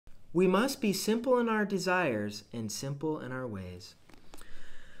We must be simple in our desires and simple in our ways.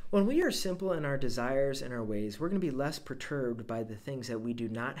 When we are simple in our desires and our ways, we're going to be less perturbed by the things that we do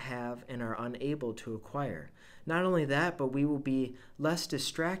not have and are unable to acquire. Not only that, but we will be less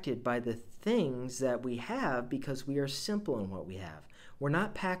distracted by the things that we have because we are simple in what we have. We're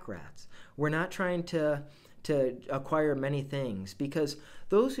not pack rats. We're not trying to acquire many things, because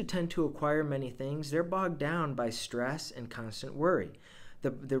those who tend to acquire many things, they're bogged down by stress and constant worry.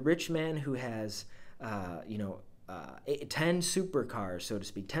 The rich man who has 10 supercars, so to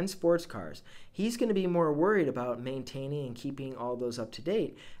speak, 10 sports cars, he's going to be more worried about maintaining and keeping all those up to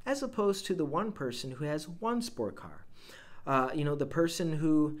date, as opposed to the one person who has one sport car. The person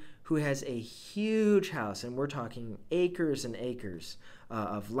who has a huge house, and we're talking acres and acres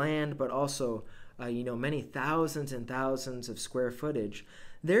of land, but also many thousands and thousands of square footage,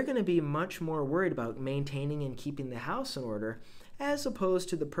 they're going to be much more worried about maintaining and keeping the house in order, as opposed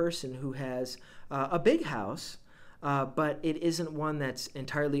to the person who has a big house, but it isn't one that's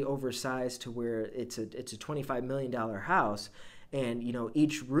entirely oversized to where it's a $25 million house, and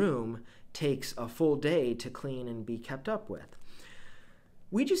each room takes a full day to clean and be kept up with.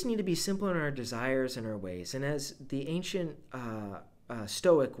 We just need to be simple in our desires and our ways. And as the ancient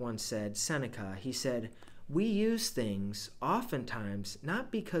Stoic once said, Seneca, he said, "We use things oftentimes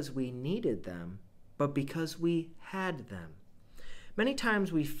not because we needed them, but because we had them." Many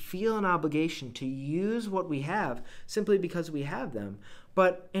times we feel an obligation to use what we have simply because we have them.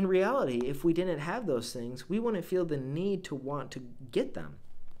 But in reality, if we didn't have those things, we wouldn't feel the need to want to get them,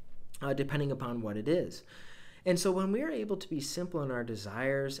 depending upon what it is. And so when we are able to be simple in our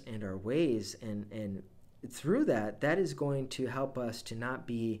desires and our ways, and through that is going to help us to not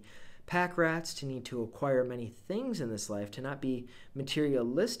be pack rats, to need to acquire many things in this life, to not be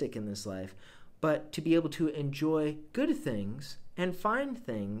materialistic in this life, but to be able to enjoy good things and find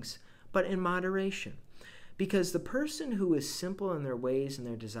things, but in moderation. Because the person who is simple in their ways and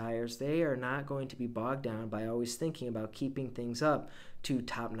their desires, they are not going to be bogged down by always thinking about keeping things up to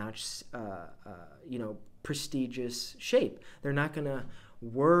top-notch, prestigious shape. They're not going to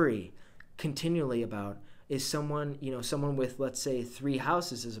worry continually about, is someone with, let's say, 3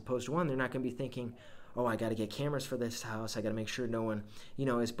 houses as opposed to one. They're not going to be thinking, oh, I got to get cameras for this house. I got to make sure no one,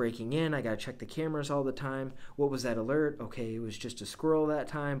 is breaking in. I got to check the cameras all the time. What was that alert? Okay, it was just a squirrel that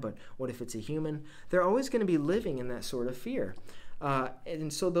time, but what if it's a human? They're always going to be living in that sort of fear.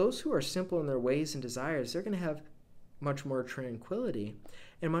 And so those who are simple in their ways and desires, they're going to have much more tranquility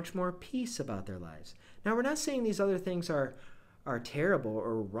and much more peace about their lives. Now, we're not saying these other things are terrible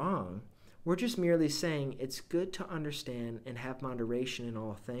or wrong. We're just merely saying it's good to understand and have moderation in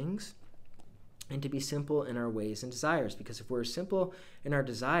all things, and to be simple in our ways and desires. Because if we're simple in our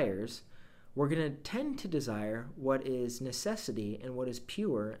desires, we're going to tend to desire what is necessity and what is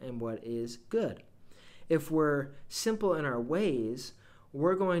pure and what is good. If we're simple in our ways,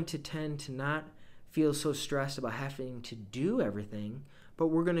 we're going to tend to not feel so stressed about having to do everything, but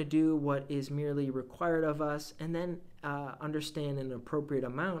we're going to do what is merely required of us, and then understand an appropriate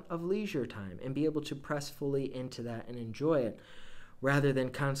amount of leisure time and be able to press fully into that and enjoy it, rather than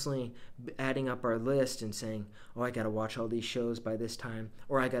constantly adding up our list and saying, oh, I got to watch all these shows by this time,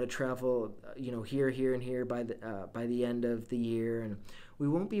 or I got to travel, here, and here by the end of the year. And we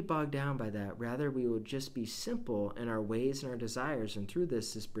won't be bogged down by that. Rather, we will just be simple in our ways and our desires, and through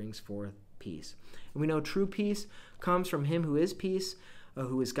this brings forth peace. And we know true peace comes from Him who is peace,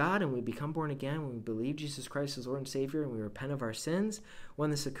 who is God, and we become born again when we believe Jesus Christ as Lord and Savior, and we repent of our sins.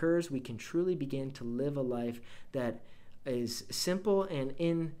 When this occurs, we can truly begin to live a life that is simple and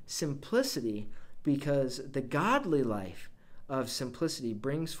in simplicity, because the godly life of simplicity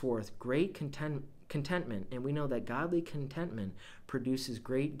brings forth great contentment, and we know that godly contentment produces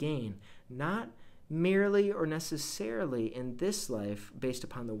great gain, not merely or necessarily in this life based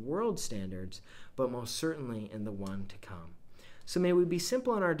upon the world's standards, but most certainly in the one to come. So may we be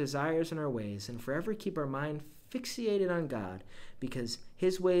simple in our desires and our ways, and forever keep our mind fixated on God, because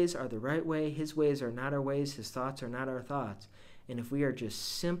His ways are the right way. His ways are not our ways. His thoughts are not our thoughts. And if we are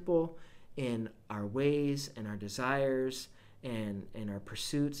just simple in our ways and our desires and our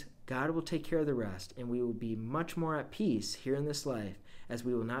pursuits, God will take care of the rest, and we will be much more at peace here in this life, as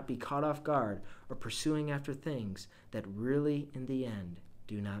we will not be caught off guard or pursuing after things that really, in the end,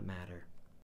 do not matter.